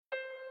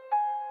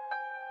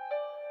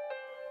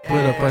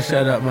Put up or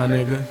shut up, my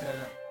nigga.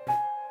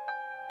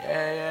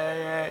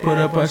 Put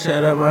up or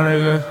shut up, my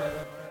nigga.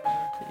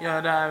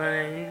 Young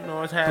Diamond, you know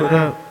what's happening. Put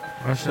up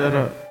or shut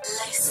up.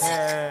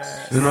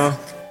 You know?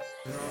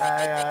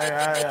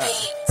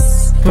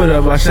 Put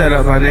up or shut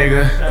up, my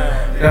nigga.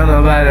 Don't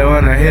nobody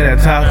wanna hear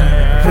that talk.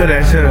 Put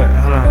that shit up,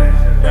 hold on.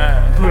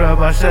 Put up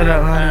or shut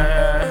up, my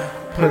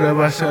nigga. Put up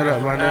or shut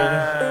up, my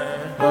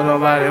nigga. Don't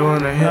nobody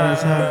wanna hear that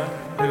talk.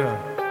 Put up.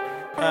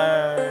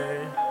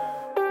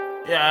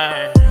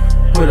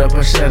 Put up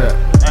or shut up.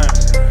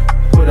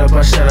 Put up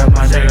or shut up,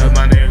 my nigga.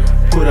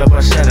 Put up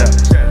or shut up.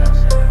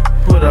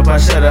 Put up or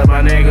shut up,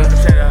 my nigga.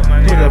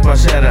 Put up or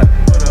shut up.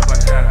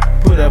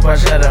 Put up or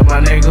shut up, my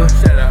nigga.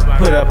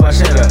 Put up or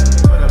shut up.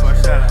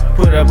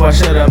 Put up or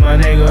shut up, my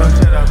nigga.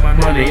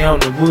 Money on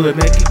the wood,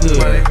 make it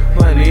good.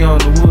 Money on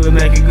the wood,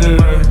 make it good.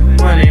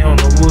 Money on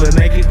the wood,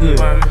 make it good.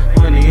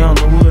 Money on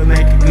the wood,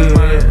 make it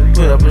good.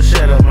 Put up or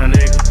shut up, my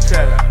nigga.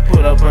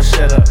 Put up or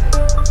shut up.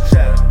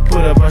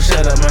 Put up or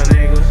shut up, my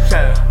nigga.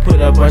 Put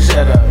up or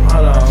shut up.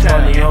 Hold on.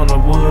 Money on the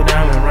wood,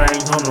 diamond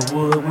rings on the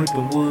wood,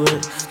 whipping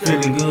wood,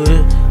 feeling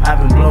good. I've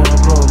been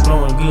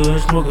blowing good.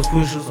 Smoking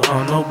swishers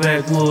on no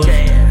backwoods.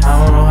 I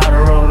don't know how to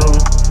roll them,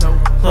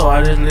 so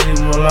I just leave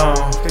them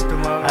alone.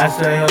 I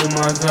stay in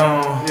my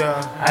zone.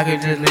 I can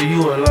just leave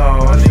you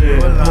alone.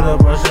 Shit. Put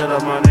up or shut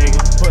up, my nigga.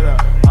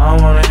 I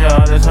don't wanna hear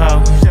all this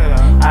talking.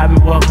 I be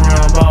walking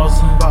around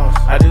bossing.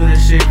 I do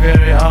this shit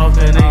very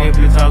often. Niggas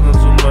be talking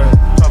too much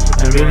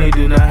and really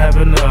do not have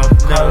enough.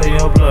 Calling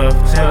your bluff.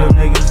 Tell them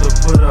niggas to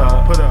put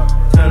up.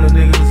 Tell them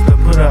niggas to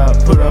put up.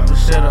 Put up or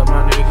shut up,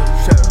 my nigga.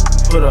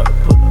 Put up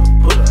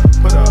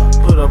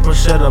or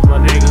shut up, my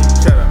nigga.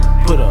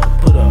 Put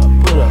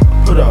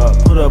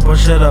up or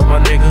shut up, my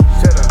nigga.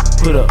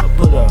 Put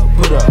up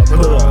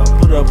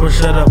or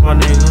shut up, my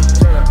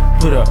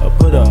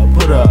nigga.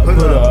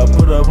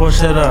 Put up or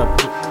shut up.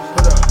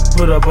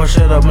 Put up or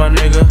shut up, my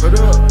nigga.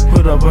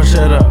 Put up or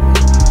shut up.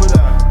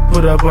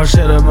 Put up or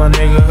shut up, my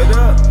nigga.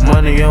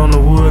 Money on the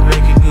wood,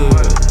 make it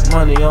good.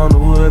 Money on the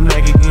wood,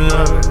 make it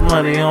good.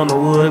 Money on the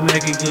wood,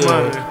 make it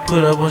good.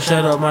 Put up or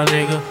shut up, my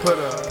nigga.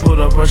 Put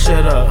up or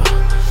shut up.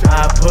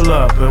 I pull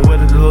up and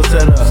with a little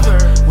setup.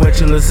 Wet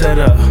your little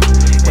setup.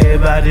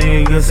 Everybody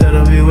in good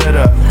setup, be wet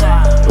up.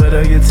 Wet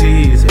up your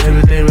tees,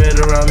 everything red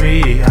around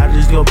me. I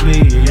just go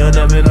please. Young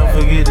Diamond, don't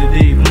forget the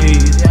D,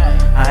 please.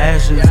 I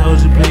actually told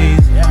you please.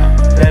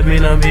 That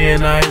mean I'm being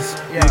nice.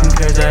 You can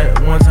catch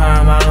that one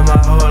time out of my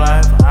whole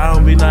life. I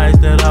don't be nice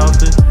that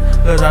often,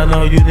 cause I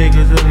know you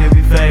niggas really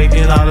be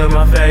faking all of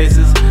my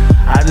faces.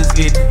 I just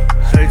get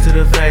straight to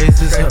the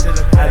faces.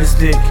 I just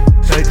stick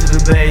straight to the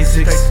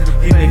basics.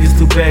 You niggas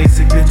too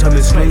basic, bitch, I'm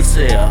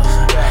exclusive.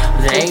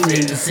 They ain't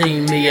even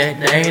seen me yet.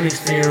 They ain't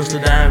experienced the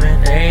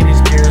diamond. They ain't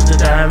experienced the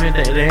diamond.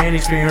 They ain't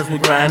experienced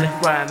with grinding.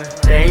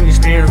 They ain't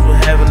experienced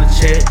with having a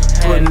check,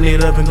 putting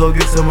it up and go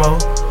get some more.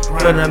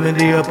 But I'm in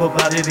the up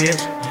out of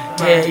bitch.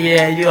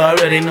 Yeah, you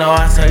already know.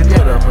 I say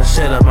put up or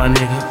shut up, my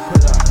nigga.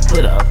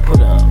 Put up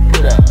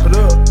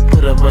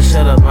or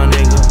shut up, my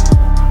nigga.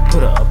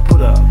 Put up or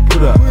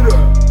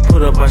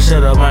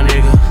shut up, my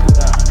nigga.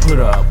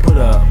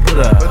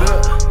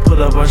 Put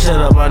up or shut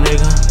up, my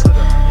nigga.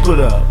 Put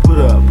up.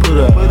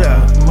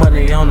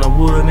 Money on the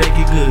wood, make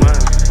it good.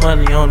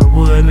 Money on the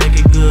wood, make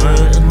it good.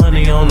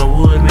 Money on the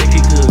wood, make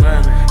it good.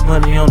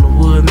 Money on the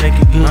wood, make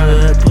it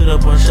good. Put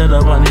up or shut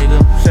up, my nigga.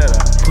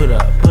 Put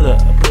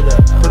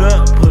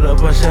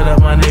up or shut up,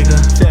 my nigga.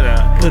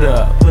 Put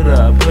up.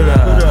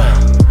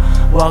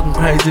 Walking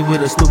crazy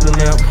with a stupid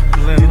limp.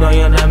 You know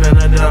Young Diamond,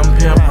 a dumb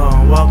pimp.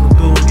 Walking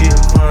through,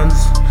 getting funds,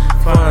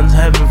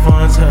 having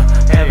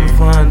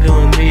fun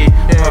doing me.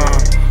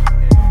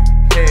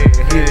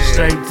 Get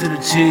straight to the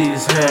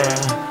cheese.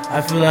 I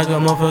feel like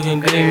I'm a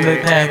fucking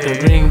greenback packer,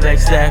 greenback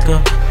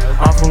stacker.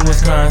 I'm from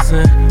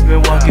Wisconsin,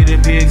 Milwaukee, the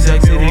big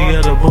exact city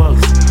of the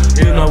Bucks.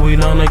 You know we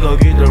known to go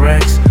get the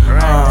racks.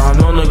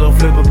 Known to go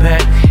flip a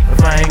pack.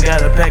 If I ain't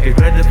got a package,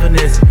 grab the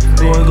finesse.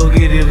 Go and go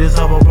get it, it's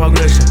off of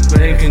progression.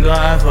 Thanking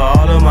God for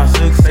all of my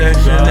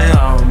succession.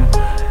 And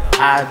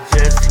I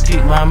just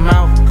keep my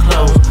mouth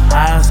closed,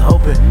 eyes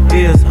open,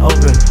 ears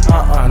open.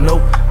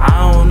 Nope,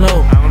 I don't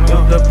know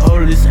if the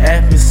police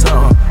ask me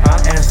something. I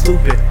ain't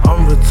stupid,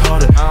 I'm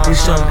retarded.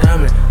 It's Young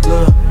Diamond,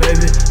 little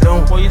baby,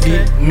 don't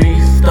get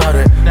me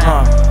started.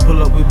 Pull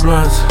up with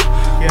blunts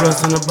in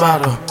the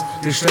bottle.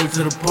 Get straight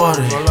to the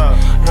party.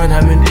 Young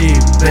Diamond deep,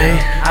 babe.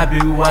 I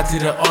be with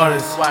YT the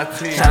artist.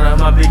 Shout out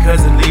my big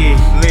cousin Lee.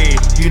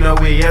 You know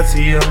we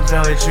FTM,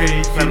 Valley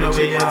Tree. You know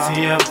we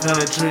FTM,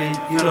 Valley Tree.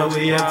 You know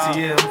we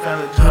FTM,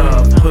 Valley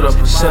Tree. Put up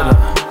or shut up.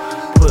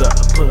 Put up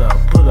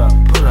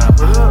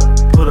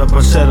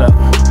or shut up.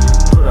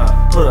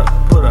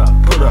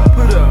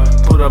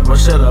 Put up or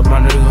shut up,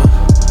 my nigga.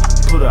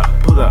 Put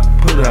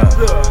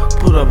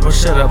up or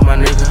shut up, my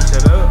nigga.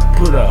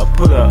 Put up.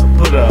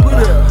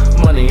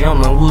 Money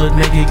on the wood,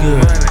 make it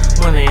good.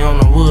 Money on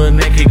the wood,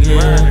 make it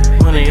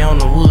good. Money on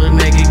the wood,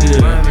 make it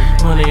good.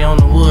 Money on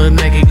the wood,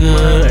 make it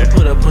good.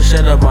 Put up or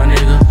shut up, my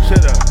nigga.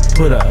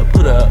 Put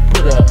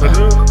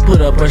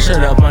up or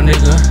shut up, my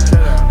nigga.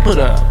 Put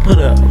up.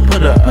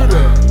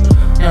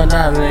 Young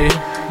Diamond, nigga. You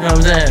know what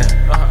I'm saying?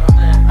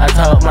 I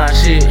talk my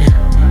shit.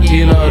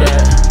 You know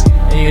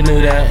that. And you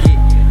knew that.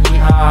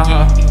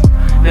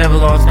 Never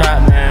gonna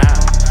stop, man.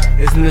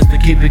 It's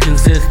Mr. Keep It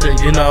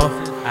Consistent, you know.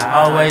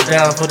 Always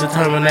down for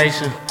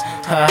determination.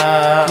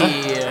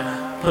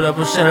 Yeah. Put up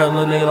or shut up,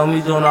 little nigga. Don't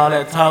be doing all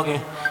that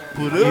talking.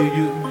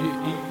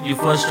 You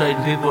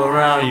frustrating people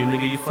around you,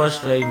 nigga. You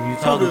frustrating. You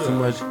talking too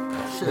much.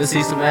 Let's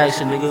see some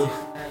action, nigga.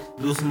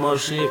 Do some more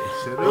shit.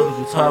 What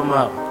you talking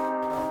about?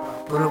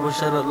 Put up or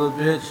shut up, little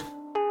bitch.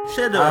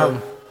 Shut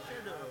up.